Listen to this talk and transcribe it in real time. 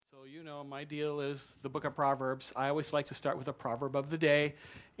you know, my deal is the book of Proverbs. I always like to start with a proverb of the day,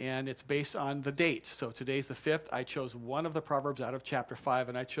 and it's based on the date. So today's the 5th. I chose one of the Proverbs out of chapter 5,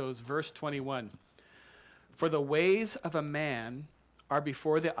 and I chose verse 21. For the ways of a man are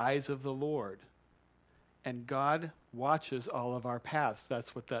before the eyes of the Lord, and God watches all of our paths.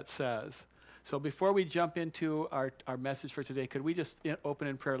 That's what that says. So before we jump into our message for today, could we just open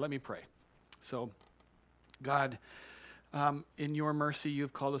in prayer? Let me pray. So, God, in your mercy,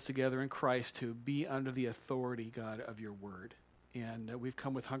 you've called us together in Christ to be under the authority, God, of your word. And we've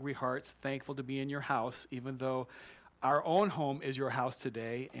come with hungry hearts, thankful to be in your house, even though our own home is your house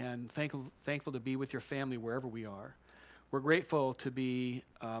today, and thankful to be with your family wherever we are. We're grateful to be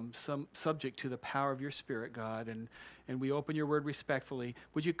subject to the power of your Spirit, God, and we open your word respectfully.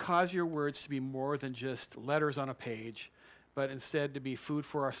 Would you cause your words to be more than just letters on a page, but instead to be food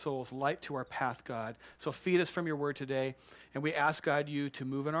for our souls, light to our path, God. So feed us from your word today, and we ask, God, you to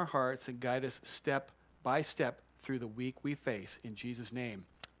move in our hearts and guide us step by step through the week we face. In Jesus' name,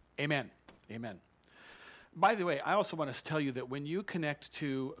 amen. Amen. By the way, I also want to tell you that when you connect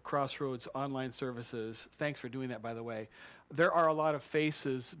to Crossroads online services, thanks for doing that, by the way, there are a lot of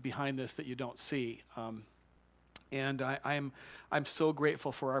faces behind this that you don't see. And I'm so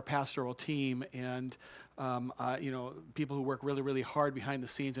grateful for our pastoral team and people who work really, really hard behind the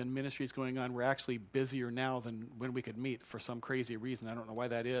scenes and ministries going on. We're actually busier now than when we could meet for some crazy reason. I don't know why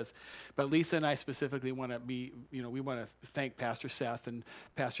that is. But Lisa and I specifically want to we want to thank Pastor Seth and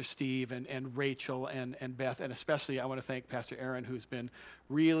Pastor Steve and Rachel and Beth. And especially I want to thank Pastor Aaron, who's been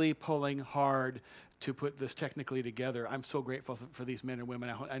really pulling hard to put this technically together. I'm so grateful for these men and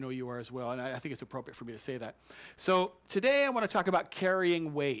women. I know you are as well, and I think it's appropriate for me to say that. So today I want to talk about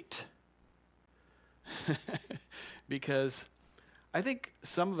carrying weight. Because I think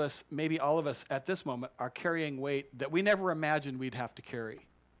some of us, maybe all of us at this moment, are carrying weight that we never imagined we'd have to carry.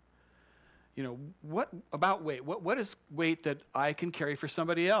 You know, what about weight? What is weight that I can carry for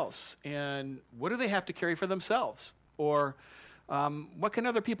somebody else? And what do they have to carry for themselves? Or what can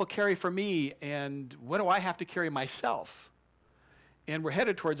other people carry for me, and what do I have to carry myself? And we're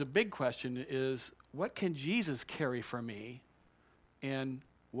headed towards a big question is, what can Jesus carry for me, and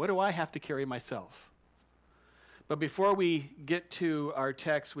what do I have to carry myself? But before we get to our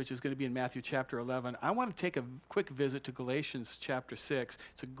text, which is going to be in Matthew chapter 11, I want to take a quick visit to Galatians chapter 6.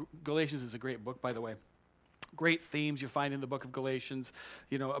 Galatians is a great book, by the way. Great themes you find in the book of Galatians,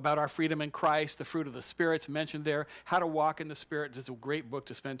 about our freedom in Christ, the fruit of the Spirit's mentioned there, how to walk in the Spirit. It's a great book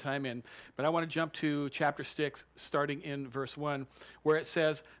to spend time in. But I want to jump to chapter 6, starting in verse 1, where it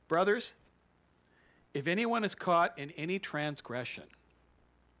says, "Brothers, if anyone is caught in any transgression,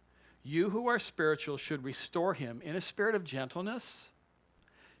 you who are spiritual should restore him in a spirit of gentleness.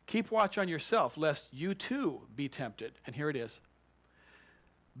 Keep watch on yourself, lest you too be tempted." And here it is.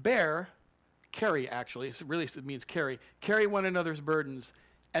 Carry, actually, it means carry one another's burdens,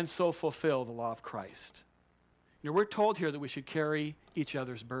 and so fulfill the law of Christ. We're told here that we should carry each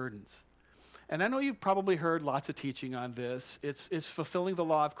other's burdens. And I know you've probably heard lots of teaching on this. It's fulfilling the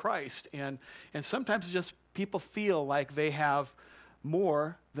law of Christ. And sometimes it's just people feel like they have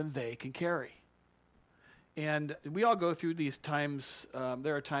more than they can carry. And we all go through these times.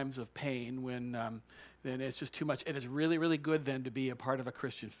 There are times of pain when then it's just too much. And it's really, really good then to be a part of a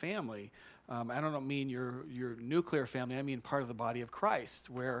Christian family. I don't mean your nuclear family. I mean part of the body of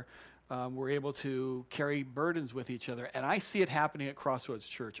Christ, where we're able to carry burdens with each other. And I see it happening at Crossroads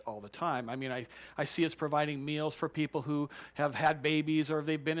Church all the time. I mean, I see us providing meals for people who have had babies, or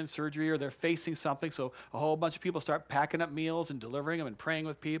they've been in surgery, or they're facing something. So a whole bunch of people start packing up meals and delivering them and praying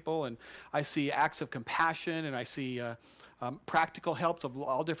with people. And I see acts of compassion, and I see practical helps of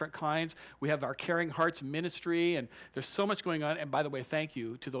all different kinds. We have our Caring Hearts ministry, and there's so much going on. And by the way, thank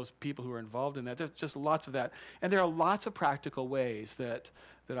you to those people who are involved in that. There's just lots of that. And there are lots of practical ways that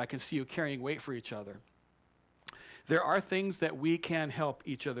I can see you carrying weight for each other. There are things that we can help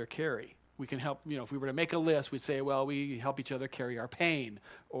each other carry. We can help, if we were to make a list, we'd say, well, we help each other carry our pain,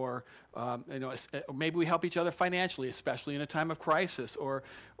 or maybe we help each other financially, especially in a time of crisis, or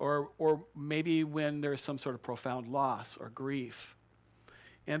maybe when there's some sort of profound loss or grief.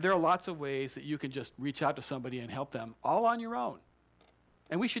 And there are lots of ways that you can just reach out to somebody and help them, all on your own.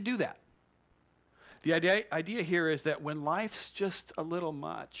 And we should do that. The idea here is that when life's just a little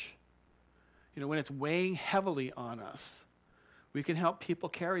much, when it's weighing heavily on us, we can help people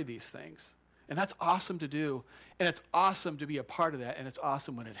carry these things. And that's awesome to do. And it's awesome to be a part of that. And it's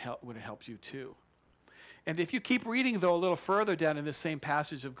awesome when it helps you too. And if you keep reading, though, a little further down in this same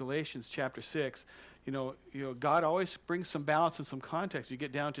passage of Galatians chapter 6, God always brings some balance and some context. You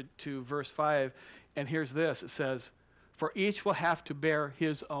get down to verse 5, and here's this. It says, for each will have to bear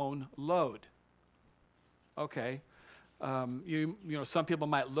his own load. Okay. You know, some people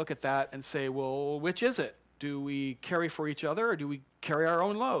might look at that and say, well, which is it? Do we carry for each other or do we carry our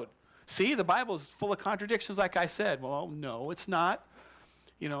own load? See, the Bible is full of contradictions, like I said. Well, no, it's not.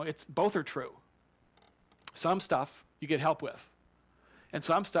 You know, both are true. Some stuff you get help with, and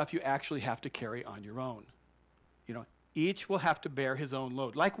some stuff you actually have to carry on your own. You know, each will have to bear his own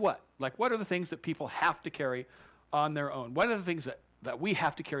load. Like what? Like what are the things that people have to carry on their own? What are the things that we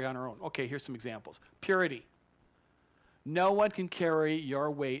have to carry on our own? Okay, here's some examples. Purity. No one can carry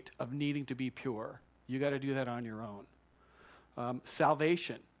your weight of needing to be pure. You got to do that on your own.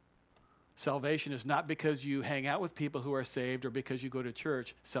 Salvation. Salvation is not because you hang out with people who are saved or because you go to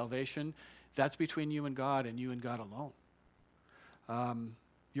church. Salvation, that's between you and God alone.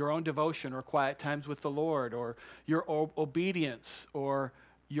 Your own devotion or quiet times with the Lord, or your obedience, or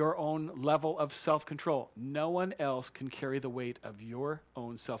your own level of self-control. No one else can carry the weight of your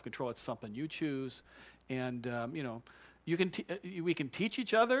own self-control. It's something you choose, and you know, we can teach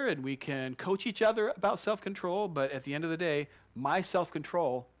each other and we can coach each other about self-control, but at the end of the day, my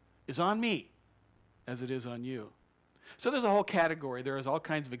self-control is on me as it is on you. So there's a whole category. There's all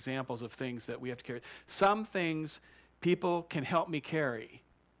kinds of examples of things that we have to carry. Some things people can help me carry.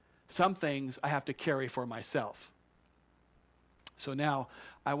 Some things I have to carry for myself. So now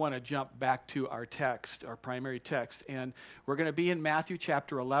I want to jump back to our text, our primary text, and we're going to be in Matthew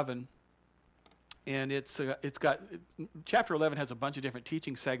chapter 11. And chapter 11 has a bunch of different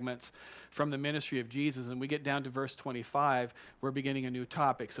teaching segments from the ministry of Jesus. And we get down to verse 25, we're beginning a new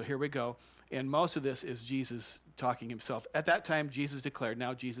topic. So here we go. And most of this is Jesus talking himself. At that time, Jesus declared,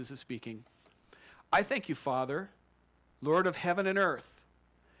 now Jesus is speaking, I thank you, Father, Lord of heaven and earth,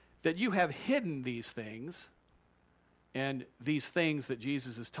 that you have hidden these things. And these things that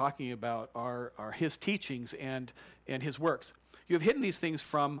Jesus is talking about are his teachings and his works. You have hidden these things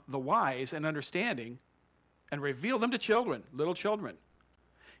from the wise and understanding and revealed them to children, little children.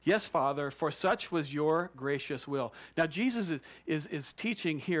 Yes, Father, for such was your gracious will. Now, Jesus is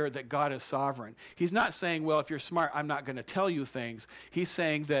teaching here that God is sovereign. He's not saying, well, if you're smart, I'm not going to tell you things. He's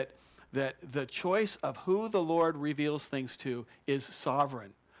saying that the choice of who the Lord reveals things to is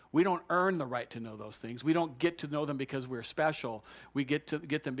sovereign. We don't earn the right to know those things. We don't get to know them because we're special. We get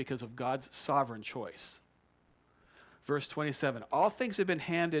them because of God's sovereign choice. Verse 27, all things have been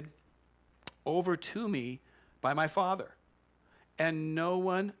handed over to me by my Father, and no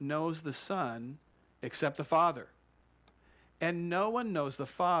one knows the Son except the Father, and no one knows the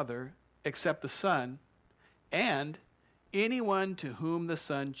Father except the Son, and anyone to whom the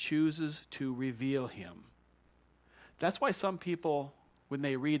Son chooses to reveal him. That's why some people, when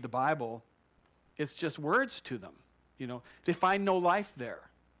they read the Bible, it's just words to them. You know, they find no life there.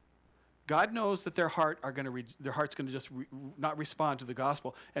 God knows that their heart's going to just not respond to the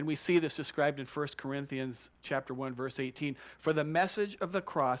gospel. And we see this described in 1 Corinthians chapter 1, verse 18. For the message of the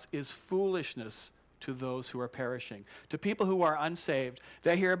cross is foolishness to those who are perishing. To people who are unsaved,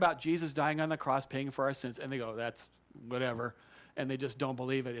 they hear about Jesus dying on the cross, paying for our sins, and they go, that's whatever. And they just don't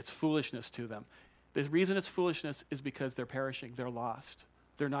believe it. It's foolishness to them. The reason it's foolishness is because they're perishing. They're lost.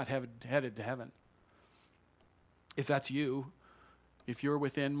 They're not headed to heaven. If that's you, if you're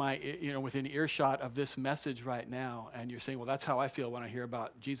within within earshot of this message right now, and you're saying, well, that's how I feel when I hear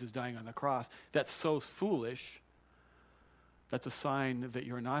about Jesus dying on the cross, that's so foolish, that's a sign that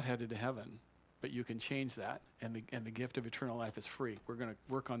you're not headed to heaven. But you can change that, and the gift of eternal life is free. We're going to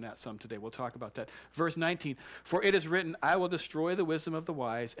work on that some today. We'll talk about that. Verse 19, for it is written, I will destroy the wisdom of the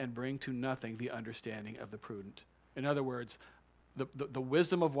wise and bring to nothing the understanding of the prudent. In other words, the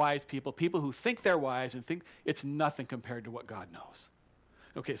wisdom of wise people who think they're wise and think it's nothing compared to what God knows.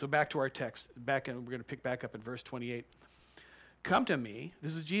 Okay, so back to our text. We're going to pick back up in verse 28. Come to me.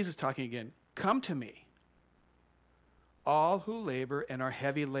 This is Jesus talking again. Come to me, all who labor and are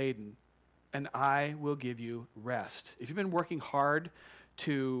heavy laden, and I will give you rest. If you've been working hard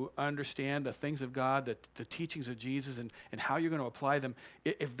to understand the things of God, the teachings of Jesus, and how you're going to apply them,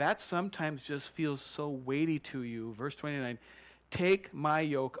 if that sometimes just feels so weighty to you, verse 29, take my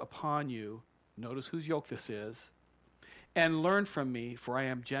yoke upon you. Notice whose yoke this is. And learn from me, for I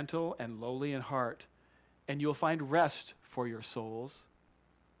am gentle and lowly in heart, and you'll find rest for your souls.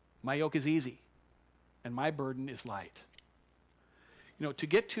 My yoke is easy, and my burden is light. You know, to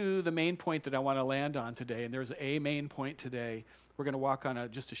get to the main point that I want to land on today, and there's a main point today, we're going to walk on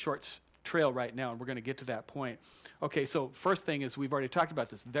just a short trail right now, and we're going to get to that point. Okay, so first thing is, we've already talked about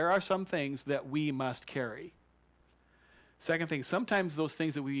this. There are some things that we must carry. Second thing, sometimes those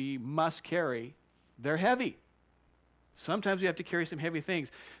things that we must carry, they're heavy. Sometimes we have to carry some heavy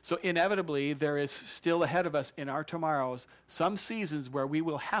things. So inevitably, there is still ahead of us in our tomorrows some seasons where we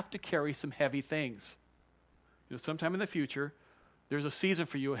will have to carry some heavy things. Sometime in the future, there's a season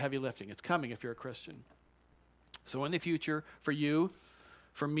for you of heavy lifting. It's coming if you're a Christian. So in the future, for you,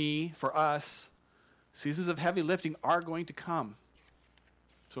 for me, for us, seasons of heavy lifting are going to come.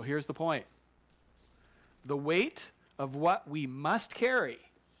 So here's the point. The weight of what we must carry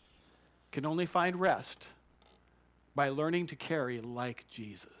can only find rest by learning to carry like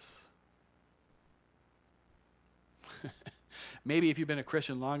Jesus. Maybe if you've been a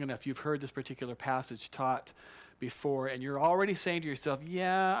Christian long enough, you've heard this particular passage taught before, and you're already saying to yourself,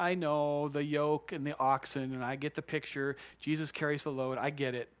 yeah, I know the yoke and the oxen, and I get the picture. Jesus carries the load. I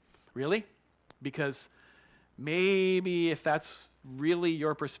get it. Really? Because maybe if that's really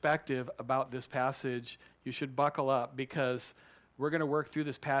your perspective about this passage, you should buckle up, because we're going to work through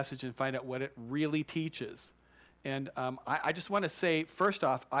this passage and find out what it really teaches. And I just want to say, first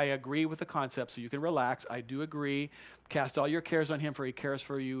off, I agree with the concept, so you can relax. I do agree. Cast all your cares on him, for he cares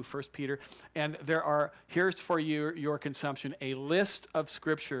for you, 1 Peter. And here's for your consumption, a list of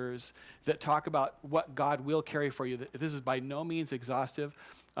scriptures that talk about what God will carry for you. This is by no means exhaustive.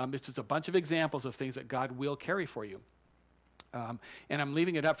 It's just a bunch of examples of things that God will carry for you. And I'm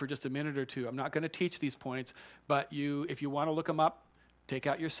leaving it up for just a minute or two. I'm not going to teach these points, but if you want to look them up, take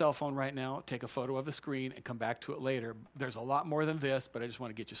out your cell phone right now, take a photo of the screen, and come back to it later. There's a lot more than this, but I just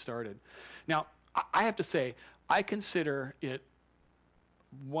want to get you started. Now, I have to say, I consider it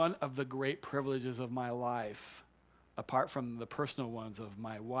one of the great privileges of my life, apart from the personal ones of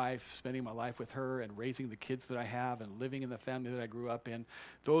my wife, spending my life with her and raising the kids that I have and living in the family that I grew up in.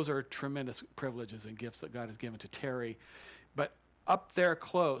 Those are tremendous privileges and gifts that God has given to Terry. But up there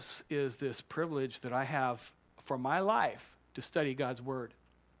close is this privilege that I have for my life to study God's Word.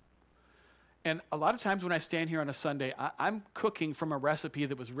 And a lot of times when I stand here on a Sunday, I'm cooking from a recipe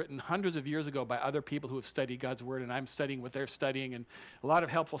that was written hundreds of years ago by other people who have studied God's Word, and I'm studying what they're studying, and a lot of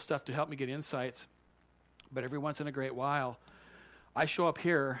helpful stuff to help me get insights. But every once in a great while, I show up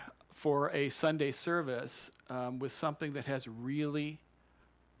here for a Sunday service with something that has really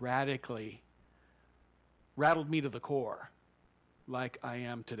radically rattled me to the core, like I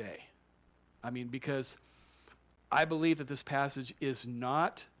am today. I mean, because I believe that this passage is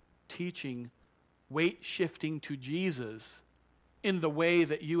not teaching weight shifting to Jesus in the way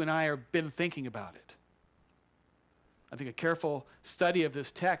that you and I have been thinking about it. I think a careful study of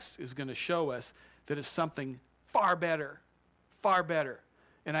this text is going to show us that it's something far better, far better.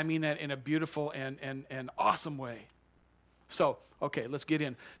 And I mean that in a beautiful and awesome way. So, okay, let's get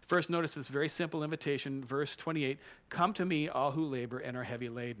in. First, notice this very simple invitation, verse 28, "Come to me, all who labor and are heavy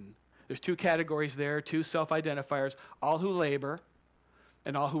laden." There's two categories there, two self-identifiers, all who labor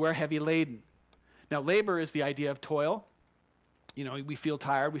and all who are heavy laden. Now, labor is the idea of toil. We feel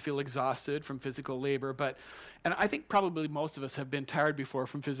tired, we feel exhausted from physical labor, and I think probably most of us have been tired before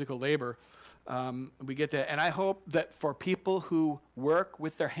from physical labor. We get that. And I hope that for people who work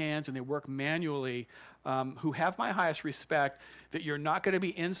with their hands and they work manually, who have my highest respect, that you're not going to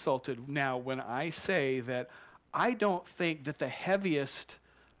be insulted now when I say that I don't think that the heaviest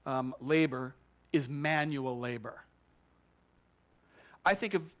labor is manual labor. I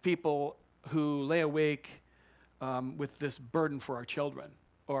think of people who lay awake with this burden for our children,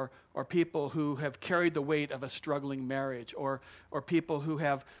 or people who have carried the weight of a struggling marriage, or people who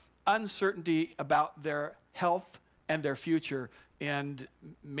have uncertainty about their health and their future, and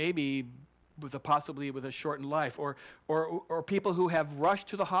maybe possibly with a shortened life, or people who have rushed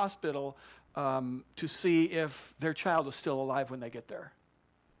to the hospital to see if their child is still alive when they get there.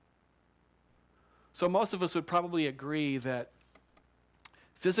 So most of us would probably agree that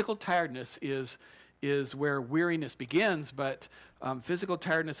physical tiredness is where weariness begins, but physical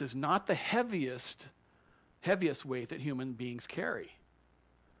tiredness is not the heaviest weight that human beings carry.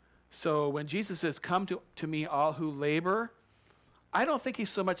 So when Jesus says, "Come to me, all who labor," I don't think he's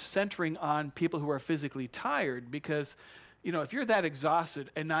so much centering on people who are physically tired, because, if you're that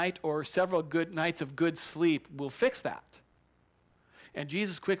exhausted, a night or several good nights of good sleep will fix that. And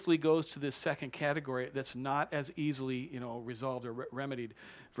Jesus quickly goes to this second category that's not as easily, resolved or remedied.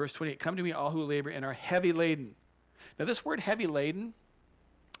 Verse 28, "Come to me, all who labor and are heavy laden." Now, this word heavy laden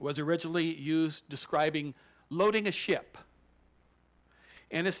was originally used describing loading a ship.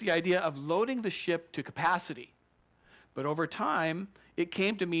 And it's the idea of loading the ship to capacity. But over time, it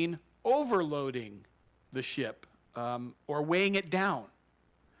came to mean overloading the ship or weighing it down.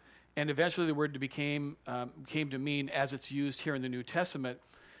 And eventually the word came to mean, as it's used here in the New Testament,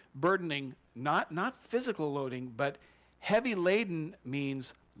 burdening, not physical loading, but heavy laden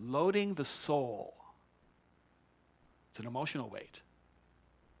means loading the soul. It's an emotional weight.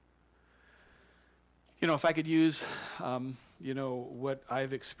 If I could use, what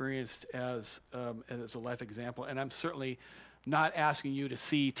I've experienced as a life example, and I'm certainly not asking you to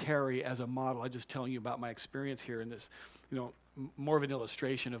see Terry as a model. I'm just telling you about my experience here in this, more of an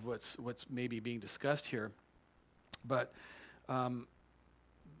illustration of what's maybe being discussed here. But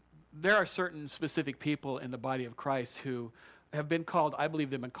there are certain specific people in the body of Christ who have been called, I believe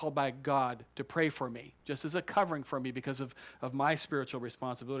they've been called by God to pray for me, just as a covering for me because of my spiritual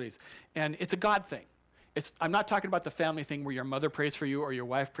responsibilities. And it's a God thing. I'm not talking about the family thing where your mother prays for you or your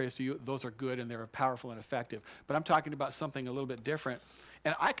wife prays for you. Those are good and they're powerful and effective. But I'm talking about something a little bit different.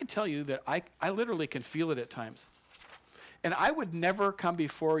 And I can tell you that I literally can feel it at times. And I would never come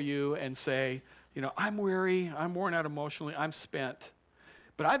before you and say, I'm weary, I'm worn out emotionally, I'm spent.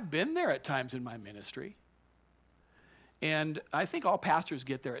 But I've been there at times in my ministry. And I think all pastors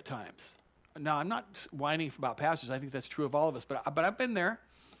get there at times. Now, I'm not whining about pastors. I think that's true of all of us. But I've been there.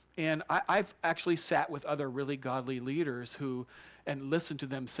 And I've actually sat with other really godly leaders and listened to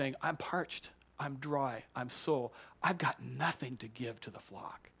them saying, I'm parched, I'm dry, I'm soul. I've got nothing to give to the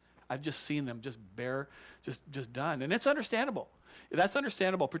flock. I've just seen them just done. And it's understandable. That's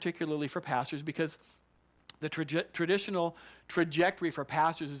understandable, particularly for pastors, because the traditional trajectory for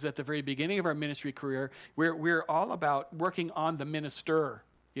pastors is at the very beginning of our ministry career. We're all about working on the minister.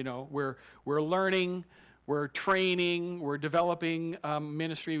 We're learning, we're training, we're developing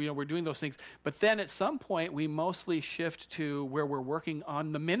ministry. We're doing those things. But then at some point, we mostly shift to where we're working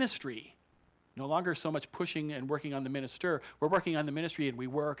on the ministry. No longer so much pushing and working on the minister. We're working on the ministry, and we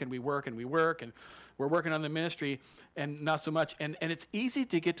work and we work and we work, and we're working on the ministry, and not so much. And it's easy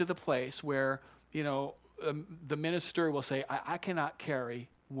to get to the place where the minister will say, I cannot carry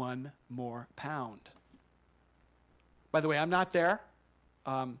one more pound. By the way, I'm not there.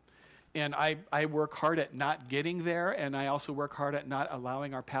 And I work hard at not getting there, and I also work hard at not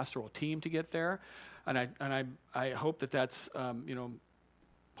allowing our pastoral team to get there. And I hope that's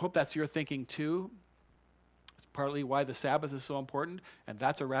hope that's your thinking too. It's partly why the Sabbath is so important, and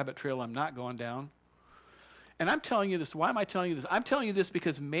that's a rabbit trail I'm not going down. And I'm telling you this. Why am I telling you this? I'm telling you this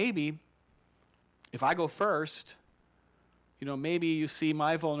because maybe if I go first, maybe you see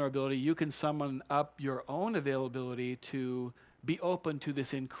my vulnerability, you can summon up your own availability to be open to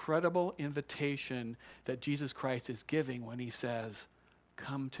this incredible invitation that Jesus Christ is giving when he says,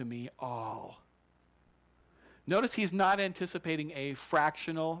 come to me all. Notice he's not anticipating a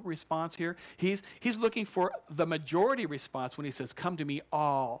fractional response here. He's looking for the majority response when he says, come to me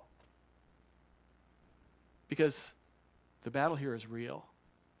all. Because the battle here is real.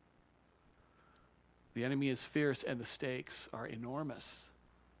 The enemy is fierce and the stakes are enormous.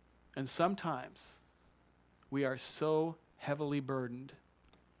 And sometimes we are so heavily burdened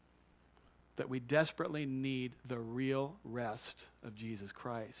that we desperately need the real rest of Jesus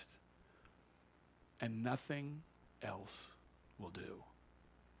Christ. And nothing else will do.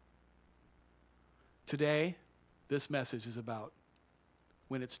 Today, this message is about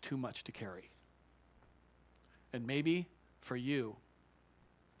when it's too much to carry. And maybe for you,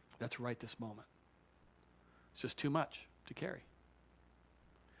 that's right this moment. It's just too much to carry.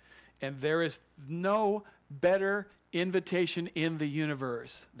 And there is no better invitation in the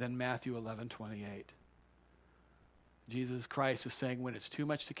universe than Matthew 11:28. Jesus Christ is saying, when it's too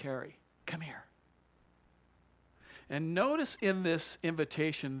much to carry, come here. And notice in this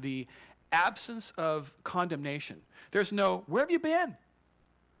invitation the absence of condemnation. There's no, where have you been?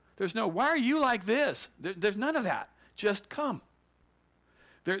 There's no, why are you like this? There's none of that. Just come.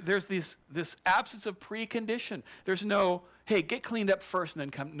 There's this absence of precondition. There's no, hey, get cleaned up first and then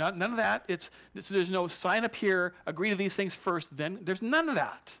come. None of that. There's no sign up here, agree to these things first, then. There's none of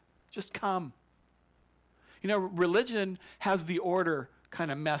that. Just come. Religion has the order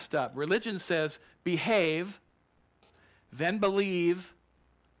kind of messed up. Religion says behave, then believe,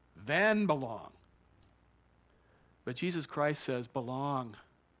 then belong. But Jesus Christ says belong,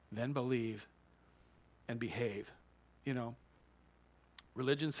 then believe, and behave.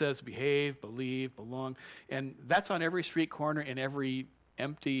 Religion says behave, believe, belong. And that's on every street corner in every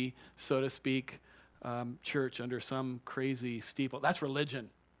empty, so to speak, church under some crazy steeple. That's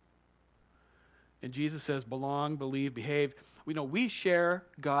religion. And Jesus says belong, believe, behave. We share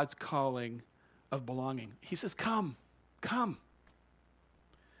God's calling of belonging. He says, come.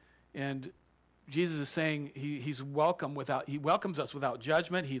 And Jesus is saying he welcomes us without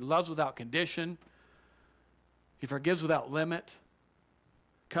judgment. He loves without condition. He forgives without limit.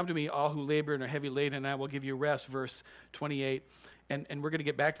 Come to me, all who labor and are heavy laden, and I will give you rest, verse 28. And we're going to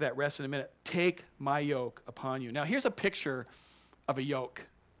get back to that rest in a minute. Take my yoke upon you. Now, here's a picture of a yoke.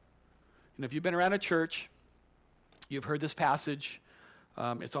 And if you've been around a church, You've heard this passage.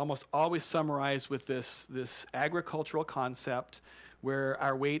 It's almost always summarized with this agricultural concept where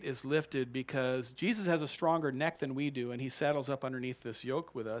our weight is lifted because Jesus has a stronger neck than we do, and he saddles up underneath this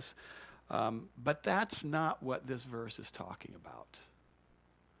yoke with us. But that's not what this verse is talking about.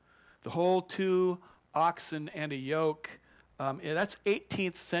 The whole 2 oxen and a yoke, that's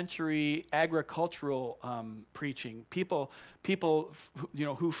 18th century agricultural preaching. People,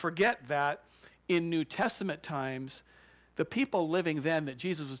 who forget that in New Testament times, the people living then that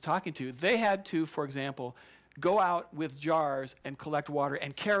Jesus was talking to, they had to, for example, go out with jars and collect water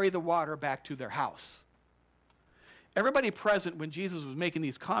and carry the water back to their house. Everybody present when Jesus was making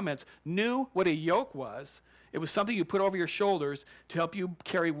these comments knew what a yoke was. It was something you put over your shoulders to help you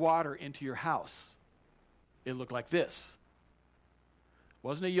carry water into your house. It looked like this. It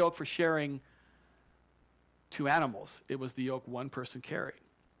wasn't a yoke for sharing 2 animals. It was the yoke one person carried.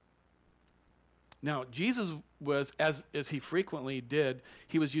 Now, Jesus was, as he frequently did,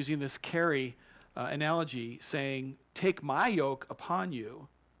 he was using this carry analogy, saying, take my yoke upon you,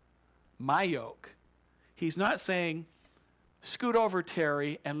 my yoke. He's not saying, scoot over,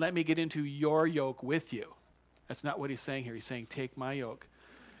 Terry, and let me get into your yoke with you. That's not what he's saying here. He's saying, take my yoke.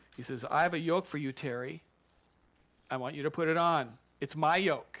 He says, I have a yoke for you, Terry. I want you to put it on. It's my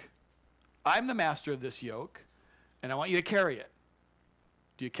yoke. I'm the master of this yoke, and I want you to carry it.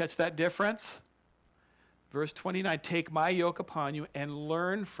 Do you catch that difference? Verse 29, take my yoke upon you and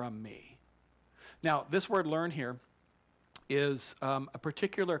learn from me. Now, this word learn here is a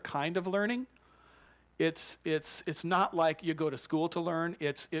particular kind of learning. It's not like you go to school to learn.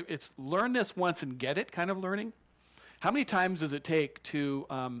 It's learn this once and get it kind of learning. How many times does it take to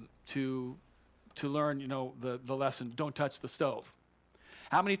learn, the lesson, don't touch the stove?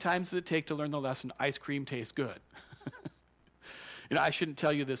 How many times does it take to learn the lesson, ice cream tastes good? I shouldn't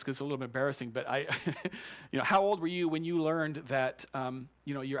tell you this because it's a little bit embarrassing, but how old were you when you learned that,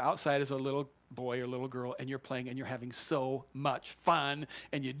 you're outside as a little boy or little girl and you're playing and you're having so much fun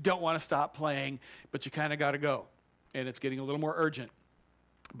and you don't want to stop playing, but you kind of got to go and it's getting a little more urgent.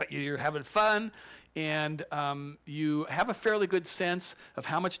 But you're having fun and you have a fairly good sense of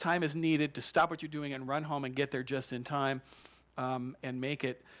how much time is needed to stop what you're doing and run home and get there just in time and make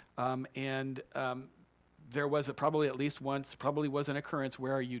it. There was probably at least once, probably was an occurrence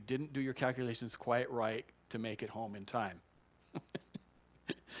where you didn't do your calculations quite right to make it home in time.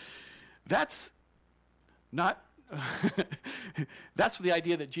 That's not, that's the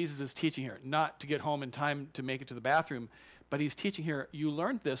idea that Jesus is teaching here, not to get home in time to make it to the bathroom, but he's teaching here, you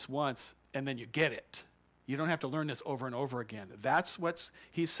learned this once and then you get it. You don't have to learn this over and over again. That's what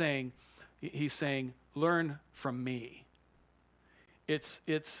he's saying. He's saying, learn from me. It's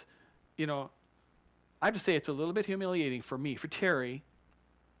I have to say it's a little bit humiliating for me, for Terry,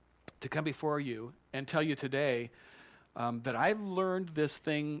 to come before you and tell you today that I've learned this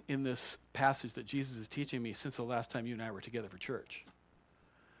thing in this passage that Jesus is teaching me since the last time you and I were together for church.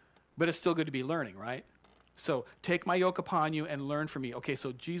 But it's still good to be learning, right? So take my yoke upon you and learn from me. Okay,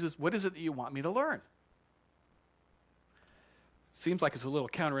 so Jesus, what is it that you want me to learn? Seems like it's a little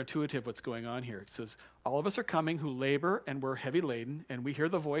counterintuitive what's going on here. It says, all of us are coming who labor and we're heavy laden, and we hear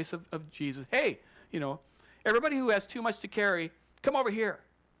the voice of Jesus. Hey, everybody who has too much to carry, come over here.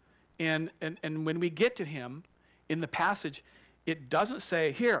 And when we get to him in the passage, it doesn't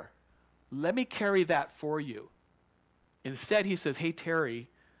say, here, let me carry that for you. Instead, he says, hey, Terry,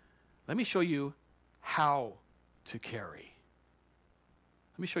 let me show you how to carry.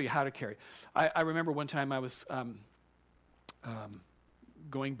 Let me show you how to carry. I remember one time I was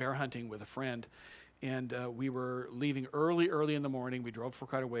going bear hunting with a friend, and we were leaving early in the morning. We drove for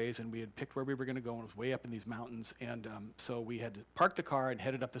quite a ways, and we had picked where we were going to go, and it was way up in these mountains. And so we had parked the car and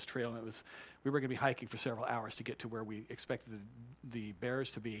headed up this trail, and we were going to be hiking for several hours to get to where we expected the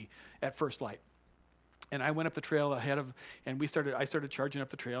bears to be at first light. And I went up the trail ahead of, and I started charging up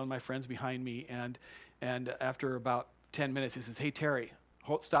the trail, and my friend's behind me. And after about 10 minutes, he says, hey, Terry,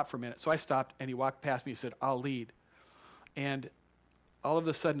 stop for a minute. So I stopped, and he walked past me and said, I'll lead. And all of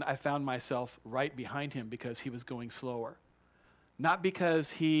a sudden, I found myself right behind him because he was going slower. Not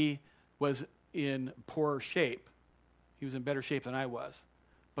because he was in poor shape. He was in better shape than I was.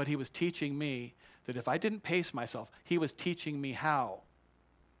 But he was teaching me that if I didn't pace myself, he was teaching me how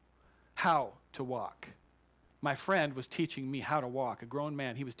to walk. My friend was teaching me how to walk. A grown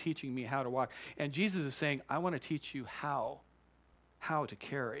man, he was teaching me how to walk. And Jesus is saying, I want to teach you how to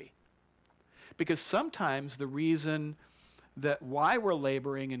carry. Because sometimes the reason that why we're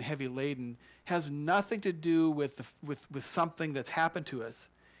laboring and heavy laden has nothing to do with something that's happened to us.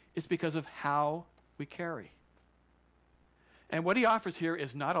 It's because of how we carry. And what he offers here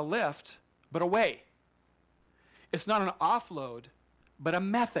is not a lift, but a way. It's not an offload, but a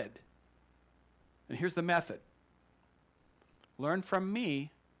method. And here's the method. Learn from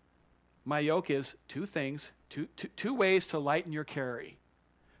me. My yoke is two things, two ways to lighten your carry.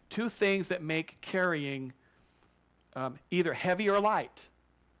 Two things that make carrying either heavy or light.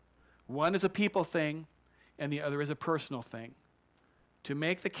 One is a people thing, and the other is a personal thing. To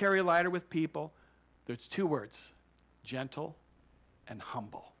make the carry lighter with people, there's two words, gentle and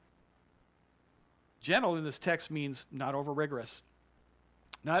humble. Gentle in this text means not over rigorous,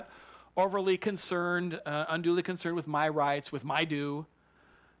 not overly concerned, unduly concerned with my rights, with my due.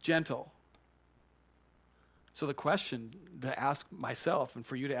 Gentle. So the question to ask myself and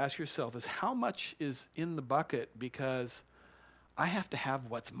for you to ask yourself is, how much is in the bucket because I have to have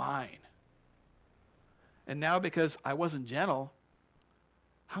what's mine? And now because I wasn't gentle,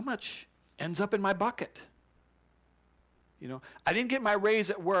 how much ends up in my bucket? You know, I didn't get my raise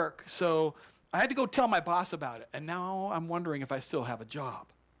at work, so I had to go tell my boss about it. And now I'm wondering if I still have a job.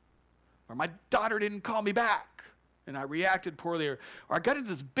 Or my daughter didn't call me back, and I reacted poorly. Or I got into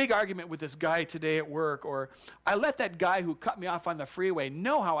this big argument with this guy today at work. Or I let that guy who cut me off on the freeway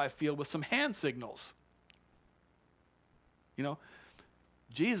know how I feel with some hand signals. You know,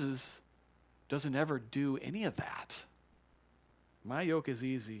 Jesus doesn't ever do any of that. My yoke is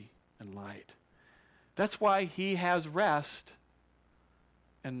easy and light. That's why he has rest,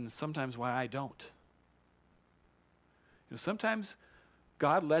 and sometimes why I don't. You know, sometimes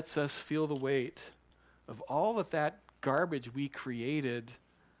God lets us feel the weight of all of that garbage we created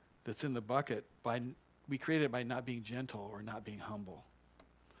that's in the bucket. We created it by not being gentle or not being humble.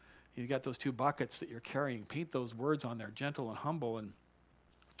 You got those two buckets that you're carrying. Paint those words on there, gentle and humble, and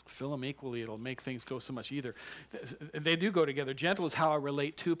fill them equally. It'll make things go so much easier. They do go together. Gentle is how I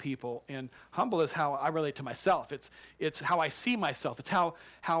relate to people, and humble is how I relate to myself. It's how I see myself. It's how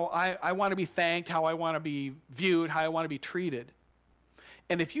I want to be thanked, how I want to be viewed, how I want to be treated.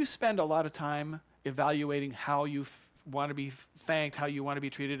 And if you spend a lot of time evaluating how you want to be thanked, how you want to be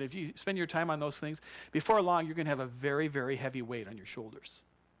treated, if you spend your time on those things, before long you're going to have a very, very heavy weight on your shoulders.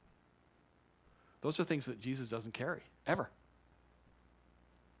 Those are things that Jesus doesn't carry, ever.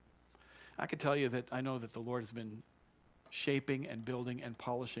 I can tell you that I know that the Lord has been shaping and building and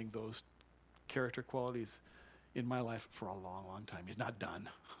polishing those character qualities in my life for a long, long time. He's not done.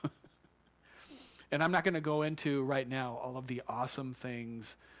 And I'm not going to go into right now all of the awesome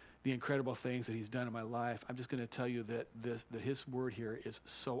things, the incredible things that he's done in my life. I'm just going to tell you that his word here is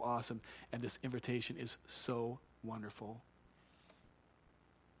so awesome, and this invitation is so wonderful.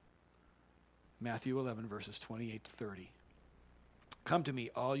 Matthew 11, verses 28 to 30. Come to me,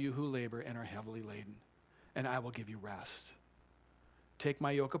 all you who labor and are heavily laden, and I will give you rest. Take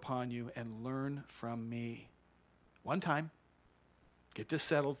my yoke upon you and learn from me. One time, get this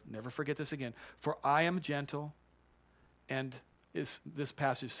settled, never forget this again. For I am gentle, and this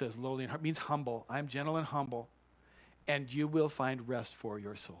passage says lowly and means humble. I am gentle and humble, and you will find rest for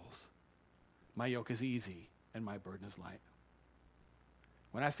your souls. My yoke is easy, and my burden is light.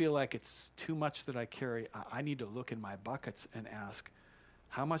 When I feel like it's too much that I carry, I need to look in my buckets and ask,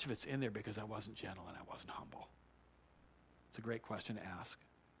 how much of it's in there because I wasn't gentle and I wasn't humble? It's a great question to ask.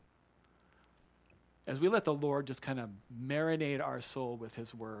 As we let the Lord just kind of marinate our soul with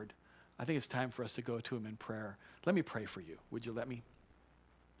his word, I think it's time for us to go to him in prayer. Let me pray for you. Would you let me?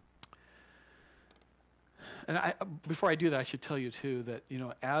 And before I do that, I should tell you too that, you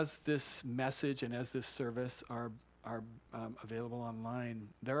know, as this message and as this service are available online,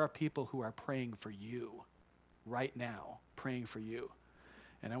 there are people who are praying for you right now, praying for you.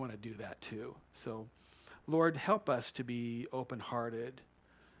 And I want to do that too. So, Lord, help us to be open-hearted.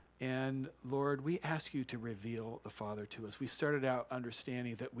 And Lord, we ask you to reveal the Father to us. We started out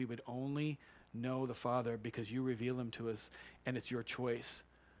understanding that we would only know the Father because you reveal him to us, and it's your choice.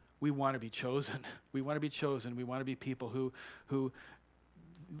 We want to be chosen. We want to be chosen. We want to be people who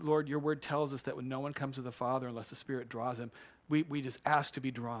Lord, your word tells us that when no one comes to the Father unless the Spirit draws him, we just ask to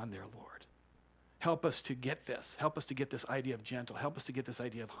be drawn there, Lord. Help us to get this. Help us to get this idea of gentle. Help us to get this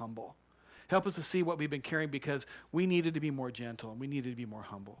idea of humble. Help us to see what we've been carrying because we needed to be more gentle and we needed to be more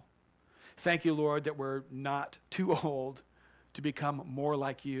humble. Thank you, Lord, that we're not too old to become more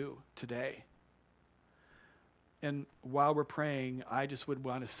like you today. And while we're praying, I just would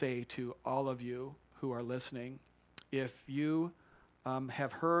want to say to all of you who are listening, if you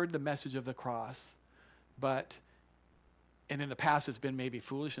have heard the message of the cross, and in the past it's been maybe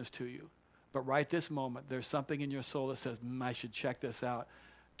foolishness to you, but right this moment, there's something in your soul that says, I should check this out.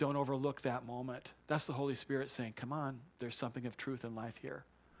 Don't overlook that moment. That's the Holy Spirit saying, come on, there's something of truth in life here.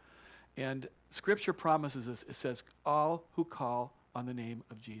 And Scripture promises us, it says, all who call on the name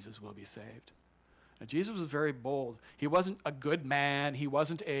of Jesus will be saved. Now, Jesus was very bold. He wasn't a good man. He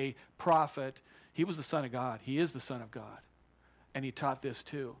wasn't a prophet. He was the Son of God. He is the Son of God. And he taught this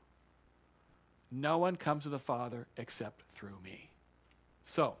too. No one comes to the Father except through me.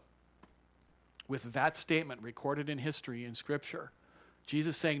 So, with that statement recorded in history, in Scripture,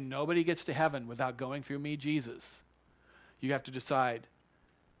 Jesus saying nobody gets to heaven without going through me, Jesus, you have to decide,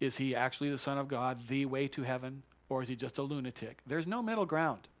 is he actually the Son of God, the way to heaven, or is he just a lunatic? There's no middle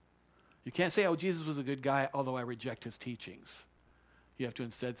ground. You can't say, oh, Jesus was a good guy, although I reject his teachings. You have to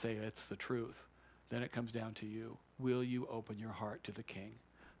instead say, it's the truth. Then it comes down to you. Will you open your heart to the King?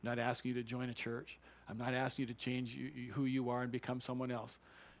 I'm not asking you to join a church. I'm not asking you to change who you are and become someone else.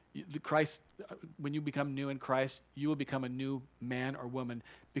 When you become new in Christ, you will become a new man or woman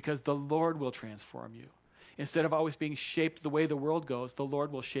because the Lord will transform you. Instead of always being shaped the way the world goes, the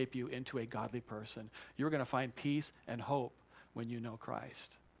Lord will shape you into a godly person. You're going to find peace and hope when you know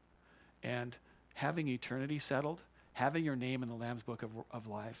Christ. And having eternity settled, having your name in the Lamb's Book of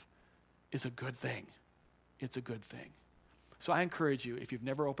Life is a good thing. It's a good thing. So I encourage you, if you've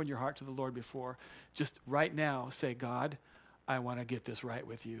never opened your heart to the Lord before, just right now say, God, I want to get this right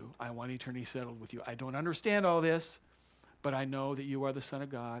with you. I want eternity settled with you. I don't understand all this, but I know that you are the Son of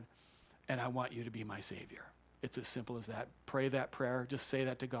God, and I want you to be my Savior. It's as simple as that. Pray that prayer. Just say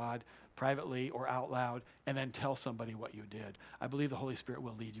that to God privately or out loud, and then tell somebody what you did. I believe the Holy Spirit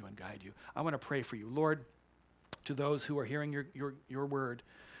will lead you and guide you. I want to pray for you. Lord, to those who are hearing your word,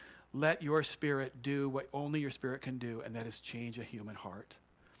 let your Spirit do what only your Spirit can do, and that is change a human heart.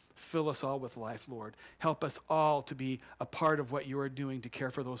 Fill us all with life, Lord. Help us all to be a part of what you are doing to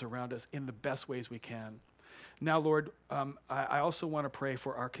care for those around us in the best ways we can. Now, Lord, I also want to pray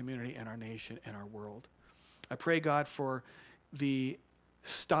for our community and our nation and our world. I pray, God, for the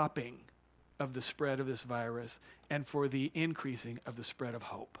stopping of the spread of this virus and for the increasing of the spread of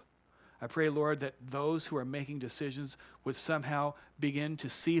hope. I pray, Lord, that those who are making decisions would somehow begin to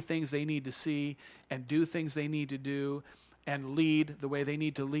see things they need to see and do things they need to do and lead the way they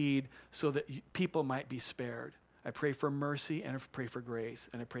need to lead so that people might be spared. I pray for mercy and I pray for grace,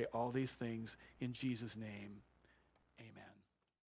 and I pray all these things in Jesus' name.